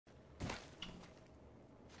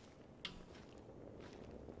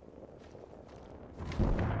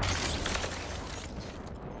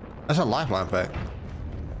That's a lifeline pack. You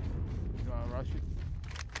wanna rush it?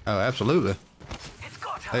 Oh, absolutely.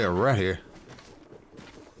 They are right here.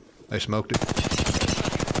 They smoked it.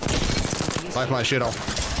 Lifeline shit on.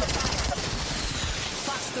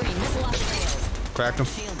 Fox 3, missile off the rails. Cracked him.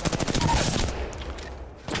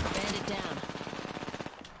 Bandit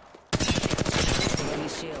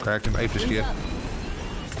down. Cracked him. Aped his kid.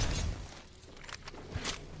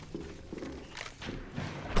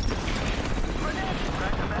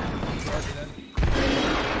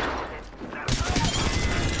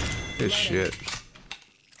 Good shit.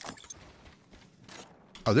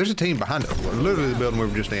 Oh, there's a team behind it. Literally the building we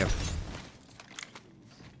were just in.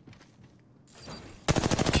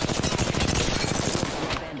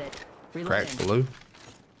 Cracked blue.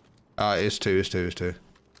 It's two. Box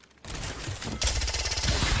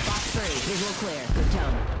 3, visual clear. Good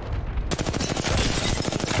tone.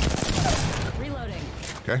 Reloading.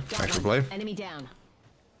 Okay, thanks for playing. Enemy down.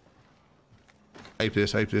 Ape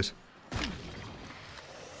this.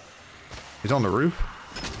 He's on the roof.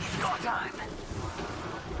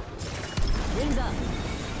 Wings up.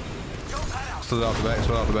 Slid off the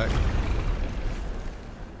back.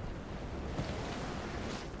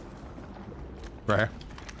 Right here.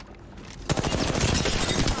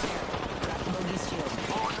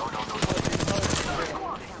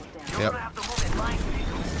 Yep.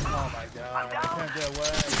 Oh my god, I can't get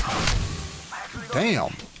away.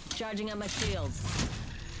 Damn. Charging on my shields.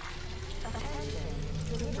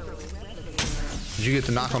 Did you get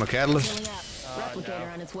the knock on the catalyst? Filling up.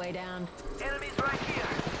 Replicator on its way down. Enemies right here.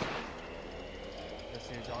 This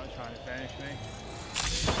dude's on trying to finish me.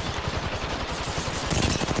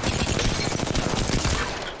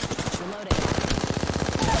 Reloading.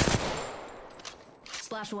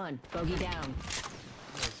 Splash 1, bogey down.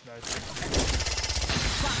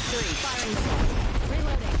 Fox 3, firing missile.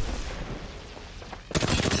 Reloading.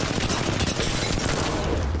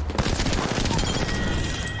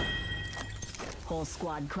 Whole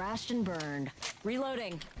squad crashed and burned.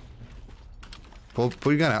 Reloading. Pull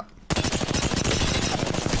your gun out.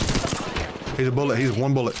 He's a bullet. He's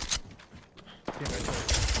one bullet. Fox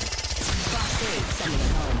 3, sending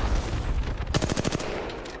it home.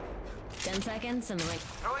 10 seconds and the ring.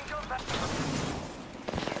 Throwing jump back.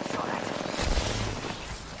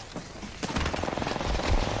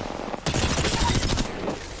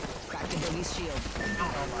 Crack the bogey's shield.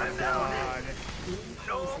 I'm down.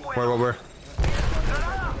 No way. Where?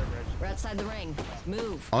 We're outside the ring.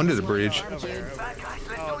 Move. Under the bridge. Barbecued. Bad guys,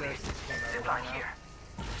 let's do this. Zip line here.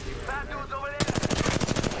 Bad dudes over there.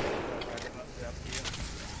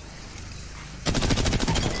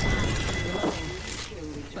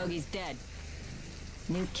 Reloading. Bogey's dead.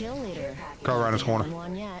 New kill leader. Car around this corner.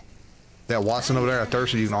 One yet. That Watson over there, I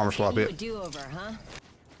thirsty. You can armor swap You it. would do over, huh?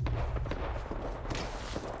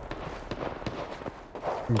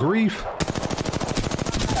 Grief.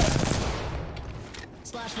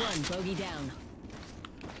 Splash 1, bogey down.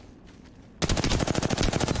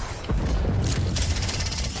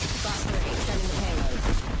 Fox 3, sending the payload.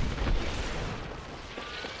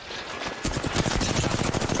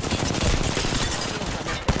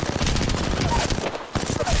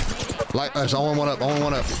 Like us, only one up.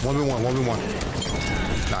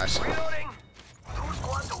 1v1. Nice. Reloading. 2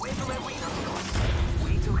 squads away from where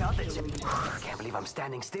we took out the chip. Can't believe I'm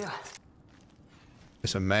standing still.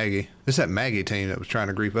 It's a Maggie. This is that Maggie team that was trying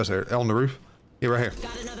to grief us there. On the roof. Yeah, right here.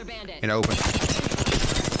 Got another bandit. In the open.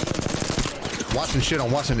 Watson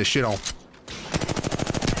this shit on.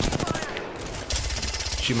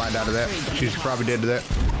 She might die to that. She's probably dead to that.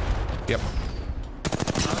 Yep.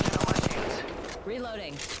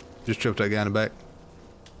 Reloading. Just tripped that guy in the back.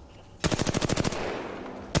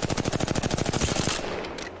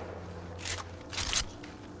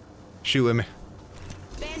 Shoot with me.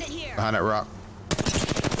 Bandit here. Behind that rock.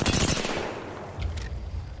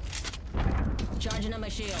 Charging on my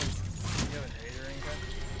shields. You have an hatering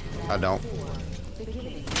gun? I don't.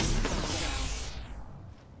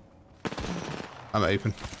 I'm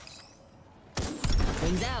aping.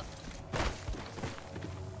 Wings out.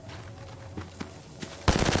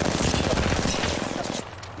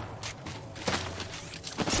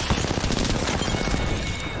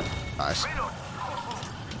 Nice.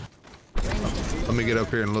 Let me get up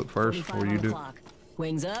here and look first before you do.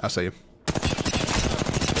 Wings up. I see him.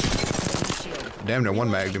 Damn, that one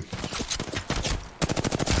magged him.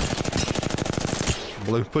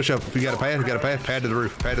 Blue, push up. If you got a pad, pad to the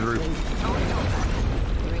roof. Pad to the roof.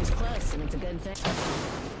 The ring's close, and it's a good thing.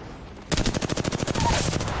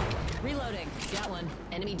 Reloading. Got one.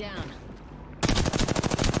 Enemy down.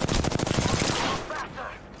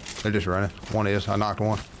 They're just running. One is. I knocked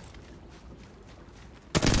one.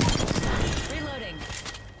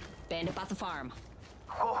 End up at the farm.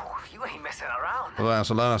 Whoa, you ain't messing around. Slow down,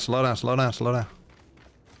 slow down, slow down, slow down, slow down.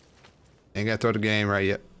 Ain't got to throw the game right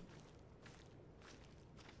yet.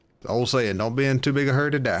 The old saying, don't be in too big a hurry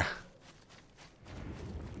to die.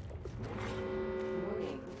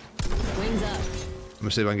 Wings up. Let me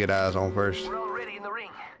see if I can get eyes on first. We're already in the ring.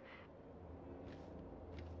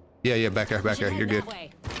 Yeah, yeah, back there, back there. You're good.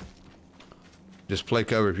 Just play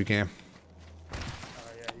cover if you can. Oh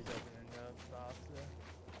yeah, he's opening the box there.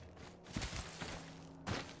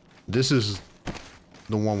 This is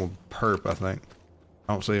the one with perp, I think.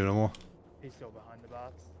 I don't see him no more. He's still behind the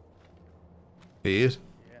box. He is?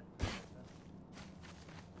 Yeah.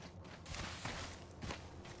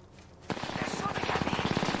 They're shooting at me.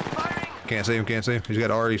 Firing. Can't see him, can't see him. He's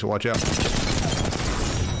got RE, so watch out.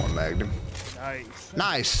 One magged him. Nice.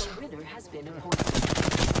 Nice! The winner has been appointed.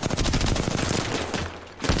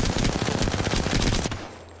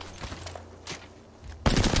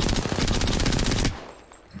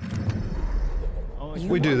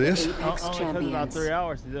 We do this. Only took about 3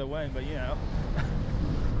 hours to do a win, but you know.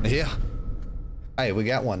 Yeah. Hey, we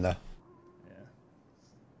got one though.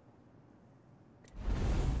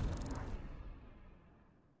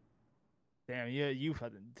 Yeah. Damn, you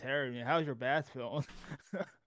fucking terrored me. How's your bath feeling?